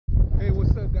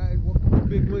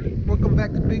Big Money? Welcome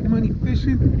back to Big Money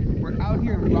Fishing. We're out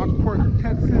here in Rockport,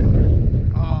 Texas.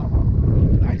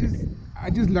 I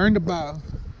just learned about,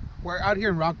 we're out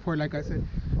here in Rockport, like I said,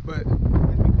 but it's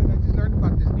because I just learned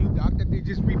about this new dock that they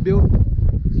just rebuilt.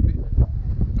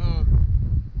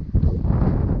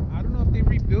 I don't know if they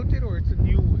rebuilt it or it's a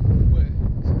new one, but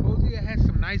supposedly it has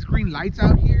some nice green lights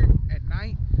out here at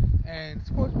night, and it's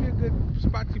supposed to be a good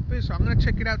spot to fish. So I'm gonna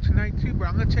check it out tonight too, but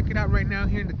I'm gonna check it out right now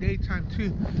here in the daytime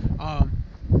too.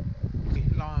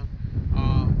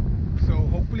 So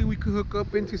hopefully we could hook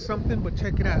up into something, but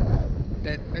check it out.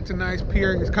 That's a nice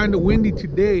pier. It's kind of windy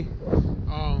today,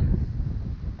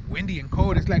 windy and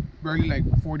cold. It's like barely like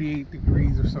 48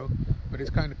 degrees or so, but it's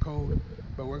kind of cold.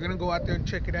 But we're gonna go out there and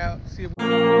check it out, see if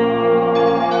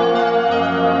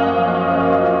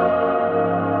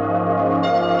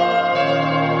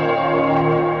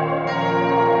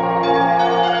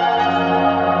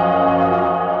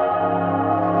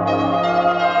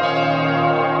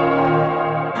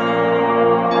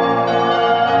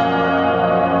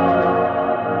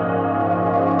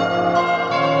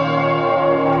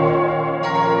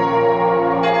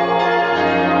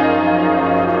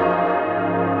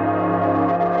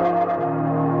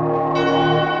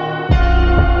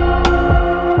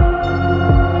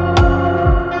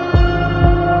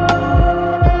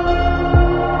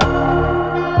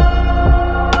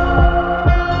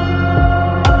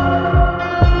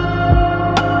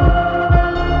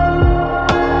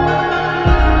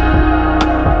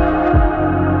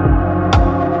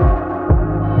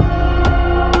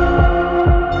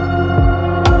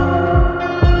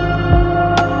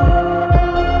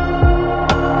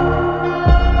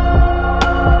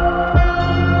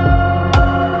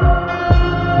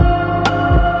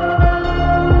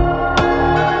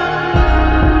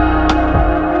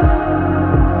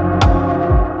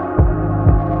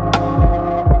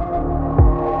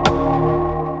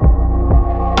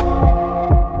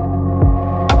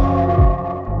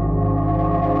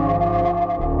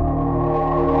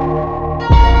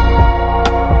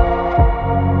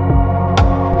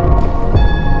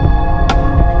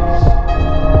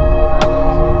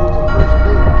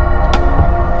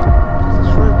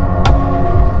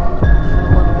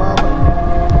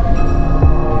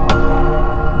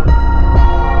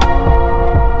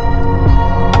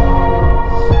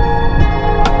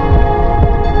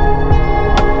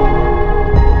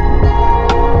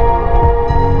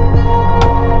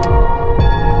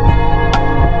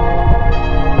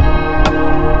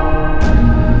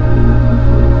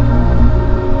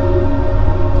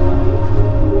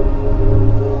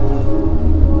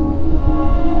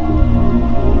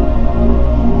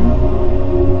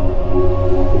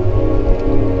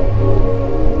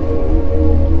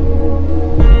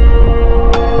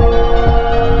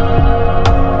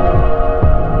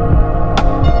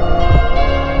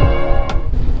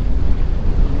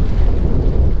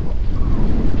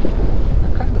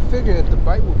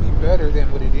better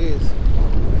than what it is.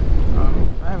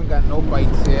 I haven't got no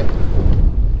bites yet.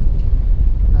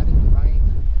 Not even bites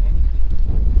or anything.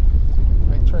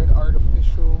 I tried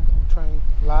artificial, I'm trying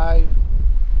live,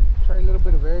 try a little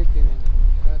bit of everything and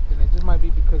nothing. It just might be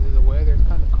because of the weather. It's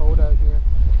kind of cold out here.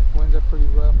 Winds are pretty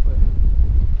rough, but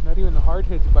not even the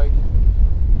hardhead's biting.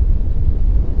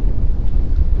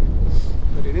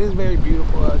 But it is very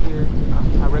beautiful out here.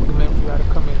 I recommend for y'all to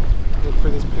come and look for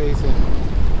this place and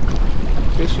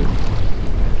fish it,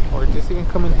 or just even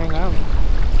come and hang out.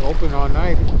 It's open all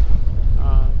night.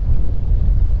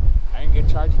 I didn't get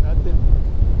charged nothing.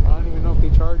 I don't even know if they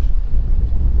charge,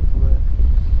 but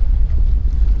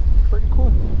pretty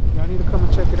cool. Y'all need to come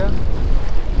and check it out.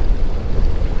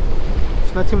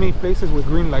 There's not too many places with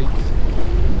green lights.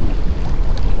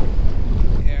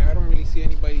 Yeah, I don't really see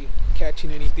anybody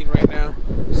catching anything right now,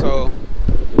 so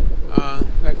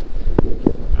like,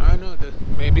 I don't know,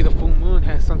 maybe the full moon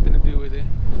has something to do with it,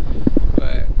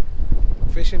 but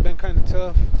fishing been kind of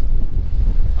tough,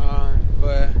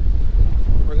 but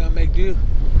we're gonna make do.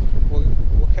 We'll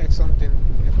catch something.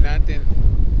 If not, then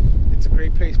it's a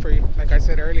great place for you, like I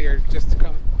said earlier, just to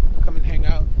come and hang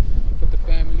out with the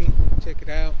family, check it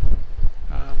out.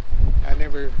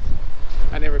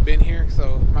 I never been here,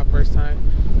 so my first time,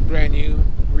 brand new,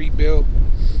 rebuilt,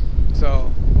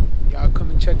 so y'all come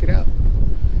and check it out,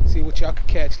 see what y'all could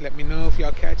catch. Let me know if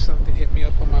y'all catch something. Hit me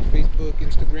up on my Facebook,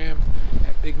 Instagram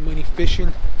at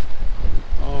BIGMONEY-FISHIng,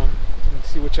 and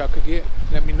see what y'all could get.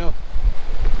 Let me know.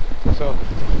 So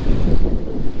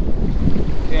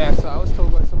yeah, so I was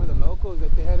told by some of the locals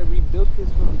that they had to rebuild this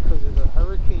one because of the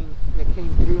hurricane that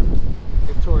came through.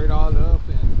 They tore it all up,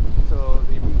 and so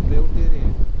they rebuilt it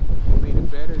and they made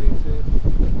it better, they said.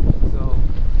 So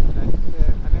like I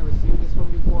said, I never seen this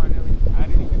one before. I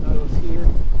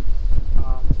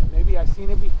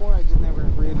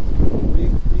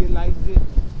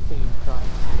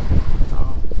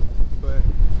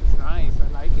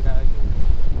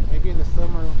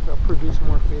produce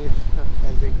more fish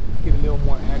as they get a little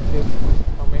more active,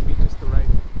 or maybe just the right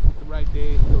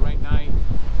day, the right night,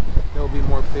 there'll be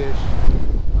more fish.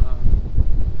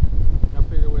 I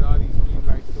figure with all these green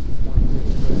lights there'll be more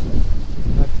fish, but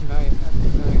not tonight.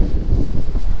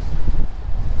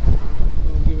 I'm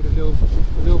gonna give it a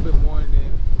little bit more and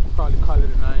then probably call it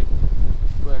a night.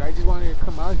 But I just wanted to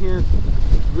come out here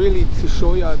really to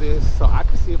show y'all this so I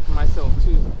can see it for myself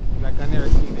too. Like I never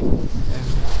seen it, and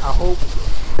I hope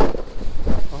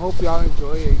y'all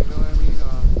enjoy it. You know what I mean?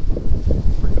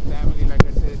 For the family, like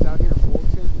I said, it's out here in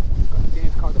Fulton. I think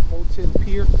it's called the Fulton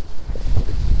Pier.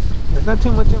 There's not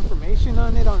too much information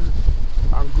on it on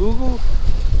Google,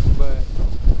 but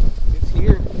it's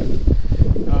here.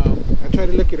 I tried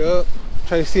to look it up,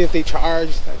 try to see if they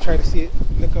charged. I tried to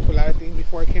look up a lot of things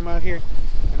before I came out here,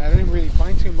 and I didn't really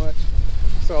find too much.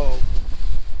 So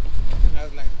I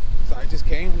was like, so I just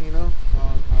came, you know.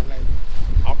 I was like,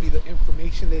 I'll be the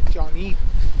information that y'all need.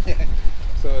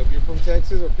 So if you're from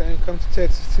Texas or planning to come to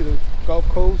Texas, to the Gulf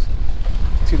Coast,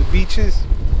 to the beaches,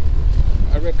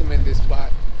 I recommend this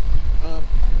spot.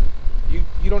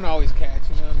 You don't always catch,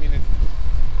 you know what I mean?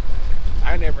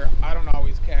 I don't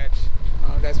always catch.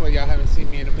 That's why y'all haven't seen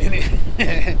me in a minute. I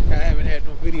haven't had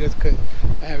no videos because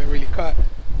I haven't really caught.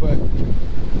 But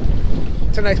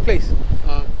it's a nice place.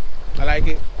 I like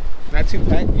it. Not too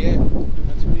packed yet.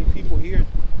 Not too many people here.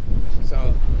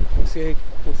 So we'll see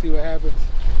what happens.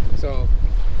 So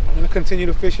I'm gonna continue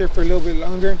to fish here for a little bit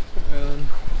longer.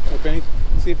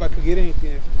 See if I could get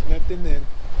anything. If nothing, then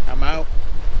I'm out.